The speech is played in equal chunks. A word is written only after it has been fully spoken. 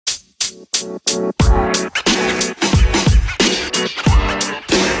All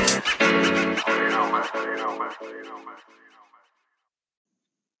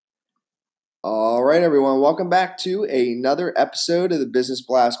right, everyone. Welcome back to another episode of the Business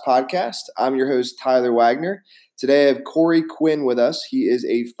Blast podcast. I'm your host, Tyler Wagner. Today, I have Quinn with us. He is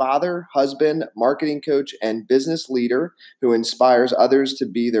a father, husband, marketing coach, and business leader who inspires others to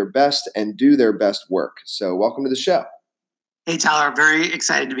be their best and do their best work. So welcome to the show. Hey, Tyler. Very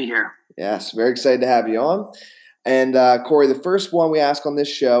excited to be here. Yes, very excited to have you on. And Corey, the first one we ask on this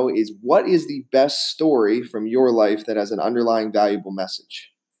show is, what is the best story from your life that has an underlying valuable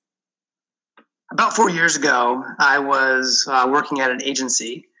message? About 4 years ago, I was working at an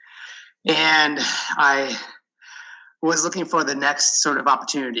agency, and I was looking for the next sort of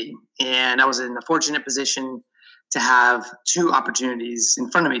opportunity. And I was in a fortunate position to have two opportunities in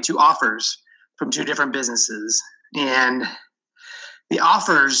front of me, two offers from two different businesses. And the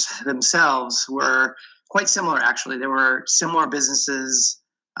offers themselves were quite similar, actually. They were similar businesses,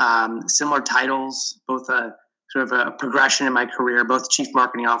 similar titles, both a sort of a progression in my career, both chief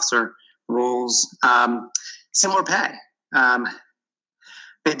marketing officer roles, similar pay.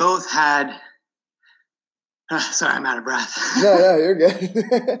 They both had, sorry, I'm out of breath. No, you're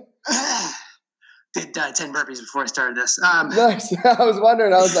good. Did 10 burpees before I started this. Nice. I was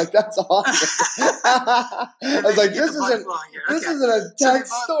wondering, I was like, that's awesome. I was like, this is an intense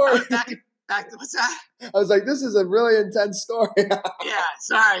story. Back to what's that? I was like, this is a really intense story. Yeah,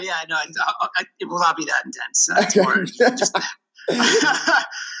 sorry. Yeah, no, it will not be that intense. It's more just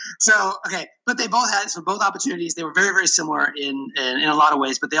So, okay, but they both had, so both opportunities, they were very, very similar in a lot of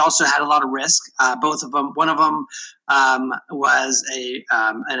ways, but they also had a lot of risk. Both of them, one of them was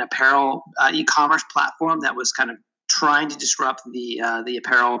an apparel e-commerce platform that was kind of trying to disrupt the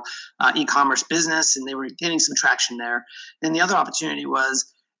apparel e-commerce business, and they were getting some traction there. And the other opportunity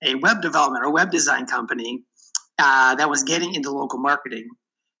was a web development or web design company that was getting into local marketing.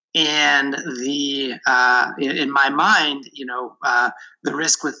 And in my mind, the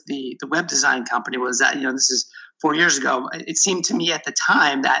risk with the web design company was that, this is 4 years ago. It seemed to me at the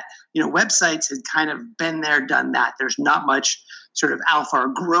time that, websites had kind of been there, done that. There's not much sort of alpha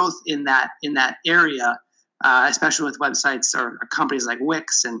or growth in that area, especially with websites or companies like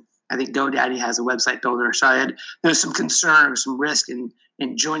Wix. And I think GoDaddy has a website builder. So there's some concern or some risk in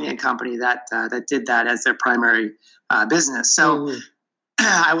joining a company that did that as their primary business. So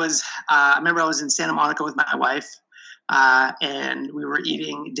I remember I was in Santa Monica with my wife, and we were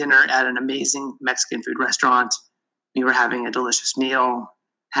eating dinner at an amazing Mexican food restaurant. We were having a delicious meal,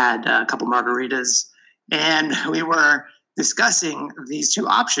 had a couple margaritas, and we were discussing these two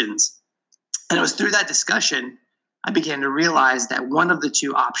options. And it was through that discussion, I began to realize that one of the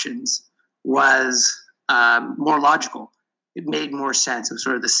two options was more logical. It made more sense. It was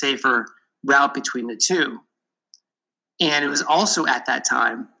sort of the safer route between the two. And it was also at that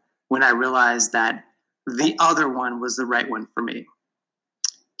time when I realized that the other one was the right one for me.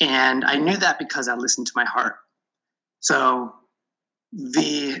 And I knew that because I listened to my heart. So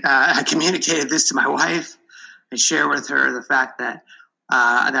I communicated this to my wife. I shared with her the fact that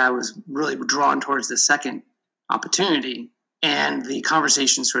I was really drawn towards the second opportunity. And the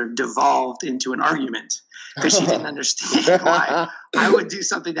conversation sort of devolved into an argument because she didn't understand why I would do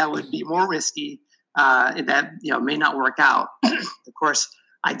something that would be more risky, that may not work out. Of course,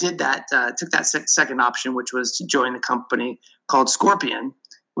 I did that. Took that second option, which was to join a company called Scorpion,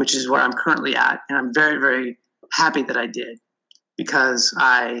 which is where I'm currently at, and I'm very, very happy that I did because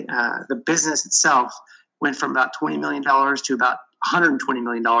the business itself went from about $20 million to about $120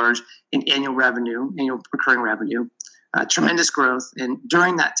 million in annual recurring revenue. Tremendous growth, and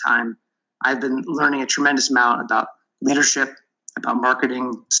during that time, I've been learning a tremendous amount about leadership, about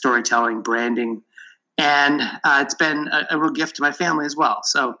marketing, storytelling, branding. And it's been a real gift to my family as well.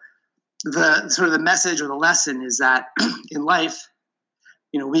 So the sort of the message or the lesson is that in life,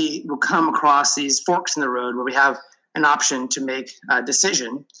 we will come across these forks in the road where we have an option to make a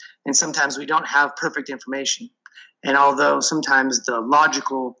decision. And sometimes we don't have perfect information. And although sometimes the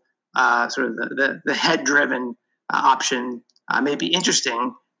logical, sort of the head-driven option may be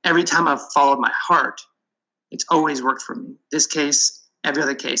interesting, every time I've followed my heart, it's always worked for me. This case, every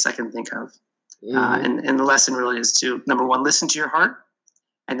other case I can think of. And the lesson really is to, number one, listen to your heart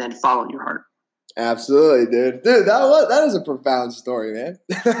and then follow your heart. Absolutely, dude. That is a profound story, man.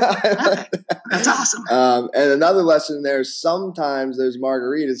 That's awesome. And another lesson there is sometimes those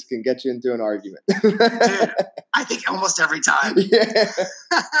margaritas can get you into an argument. Dude, I think almost every time. Yeah.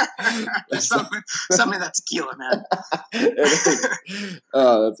 Something that's tequila, man.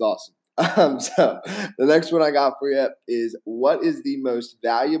 Oh, that's awesome. So the next one I got for you is, what is the most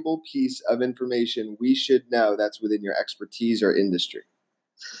valuable piece of information we should know that's within your expertise or industry?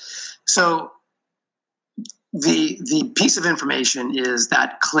 So the piece of information is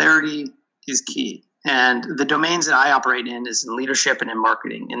that clarity is key. And the domains that I operate in is in leadership and in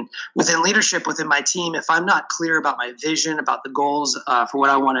marketing. And within leadership, within my team, if I'm not clear about my vision, about the goals for what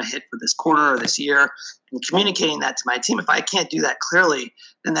I want to hit for this quarter or this year, and communicating that to my team, if I can't do that clearly,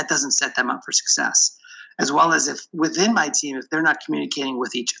 then that doesn't set them up for success. As well as if within my team, if they're not communicating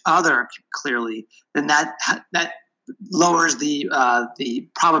with each other clearly, then that lowers the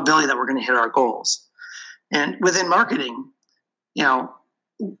probability that we're going to hit our goals. And within marketing,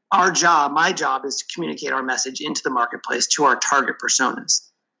 my job is to communicate our message into the marketplace to our target personas.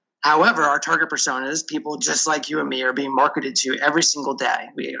 However, our target personas, people just like you and me, are being marketed to every single day.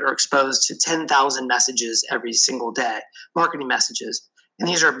 We are exposed to 10,000 messages every single day, marketing messages. And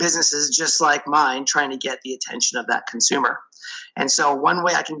these are businesses just like mine trying to get the attention of that consumer. And so one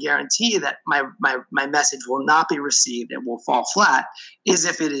way I can guarantee that my message will not be received and will fall flat is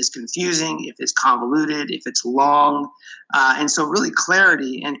if it is confusing, if it's convoluted, if it's long. And so really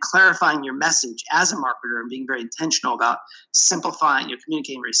clarity and clarifying your message as a marketer and being very intentional about simplifying,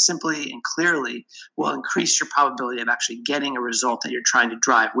 communicating very simply and clearly will increase your probability of actually getting a result that you're trying to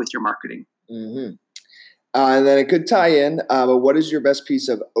drive with your marketing. Mm-hmm. And then it could tie in, but what is your best piece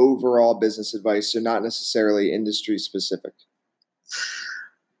of overall business advice? So not necessarily industry specific.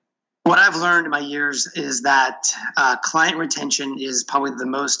 What I've learned in my years is that client retention is probably the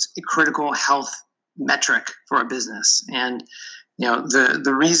most critical health metric for a business. And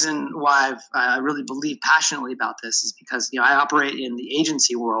the reason why I really believe passionately about this is because I operate in the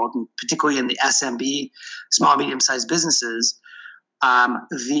agency world, and particularly in the SMB, small medium-sized businesses.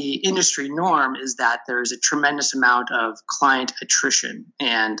 The industry norm is that there's a tremendous amount of client attrition,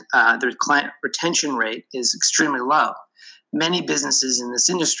 and their client retention rate is extremely low. Many businesses in this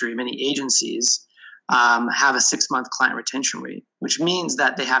industry, many agencies, have a 6-month client retention rate, which means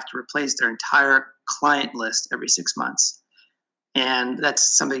that they have to replace their entire client list every 6 months. And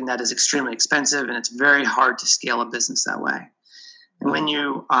that's something that is extremely expensive, and it's very hard to scale a business that way. And when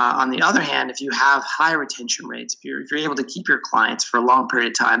you, on the other hand, if you have high retention rates, if you're able to keep your clients for a long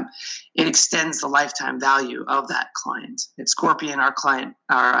period of time, it extends the lifetime value of that client. At Scorpion, our client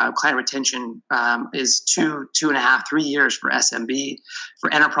retention is 2.5, 3 years for SMB.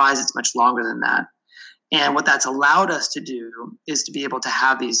 For enterprise, it's much longer than that. And what that's allowed us to do is to be able to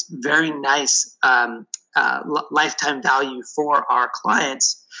have these very nice lifetime value for our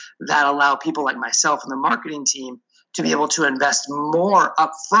clients that allow people like myself and the marketing team to be able to invest more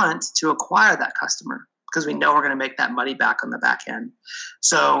upfront to acquire that customer, because we know we're going to make that money back on the back end.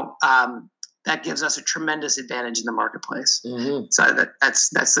 So that gives us a tremendous advantage in the marketplace. Mm-hmm. So that's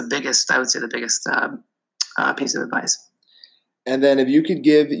the biggest, I would say, the biggest piece of advice. And then if you could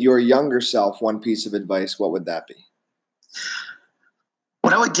give your younger self one piece of advice, what would that be?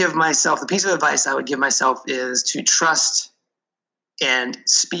 What I would give myself, the piece of advice I would give myself is to trust and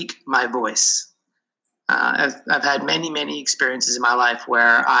speak my voice. I've had many experiences in my life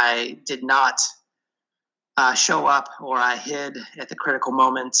where I did not show up, or I hid at the critical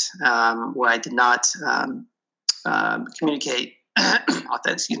moment, where I did not communicate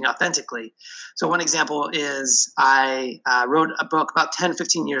authentically. So one example is I wrote a book about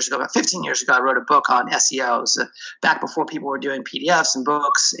 15 years ago, I wrote a book on SEO. So back before people were doing PDFs and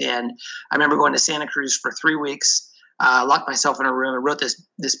books. And I remember going to Santa Cruz for 3 weeks, locked myself in a room and wrote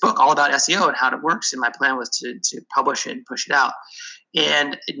this book all about SEO and how it works. And my plan was to publish it and push it out.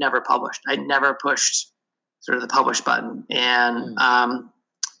 And it never published. I never pushed sort of the publish button. And,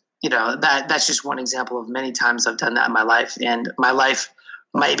 that's just one example of many times I've done that in my life. And my life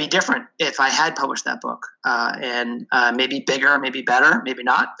might be different if I had published that book, and maybe bigger, maybe better, maybe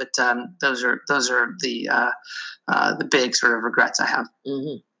not. But those are the big sort of regrets I have.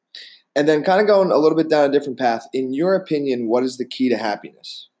 Mm-hmm. And then kind of going a little bit down a different path, in your opinion, what is the key to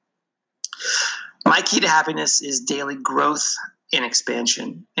happiness? My key to happiness is daily growth and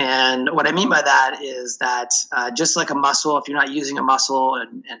expansion. And what I mean by that is that just like a muscle, if you're not using a muscle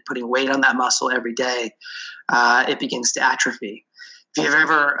and putting weight on that muscle every day, it begins to atrophy. If you've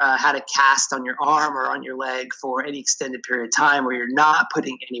ever had a cast on your arm or on your leg for any extended period of time where you're not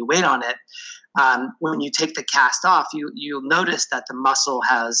putting any weight on it, when you take the cast off, you'll notice that the muscle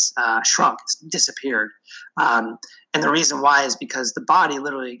has shrunk, it's disappeared. And the reason why is because the body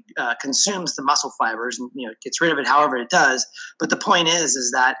literally consumes the muscle fibers and gets rid of it however it does. But the point is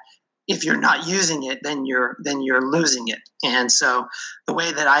that if you're not using it, then you're losing it. And so the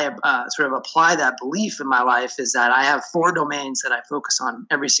way that I sort of apply that belief in my life is that I have 4 domains that I focus on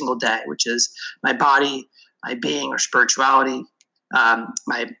every single day, which is my body, my being or spirituality,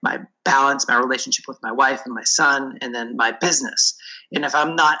 my balance, my relationship with my wife and my son, and then my business. And if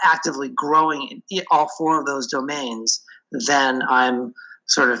I'm not actively growing in all 4 of those domains, then I'm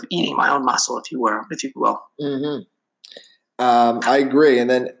sort of eating my own muscle, if you will. Mm-hmm. I agree. And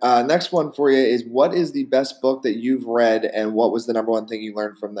then next one for you is, what is the best book that you've read, and what was the number one thing you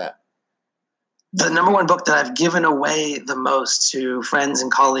learned from that? The number one book that I've given away the most to friends and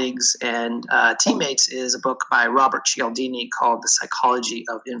colleagues and teammates is a book by Robert Cialdini called The Psychology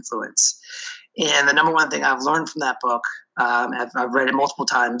of Influence. And the number one thing I've learned from that book, I've read it multiple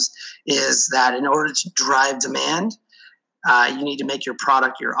times, is that in order to drive demand, you need to make your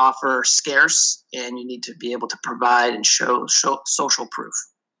product, your offer scarce, and you need to be able to provide and show social proof.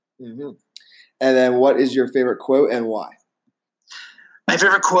 Mm-hmm. And then what is your favorite quote and why? My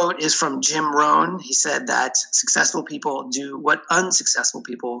favorite quote is from Jim Rohn. He said that successful people do what unsuccessful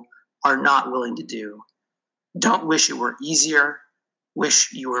people are not willing to do. Don't wish it were easier,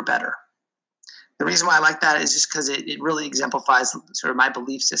 wish you were better. The reason why I like that is just because it really exemplifies sort of my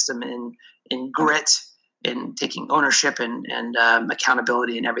belief system in grit, in taking ownership and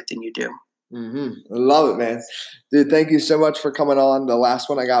accountability in everything you do. Mm-hmm. I love it, man. Dude, thank you so much for coming on. The last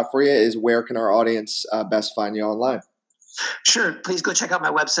one I got for you is, where can our audience best find you online? Sure. Please go check out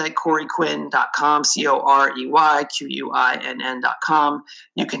my website, CoreyQuinn.com, CoreyQuinn.com.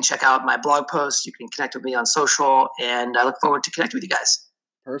 You can check out my blog posts. You can connect with me on social, and I look forward to connecting with you guys.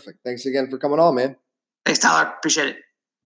 Perfect. Thanks again for coming on, man. Thanks, Tyler. Appreciate it.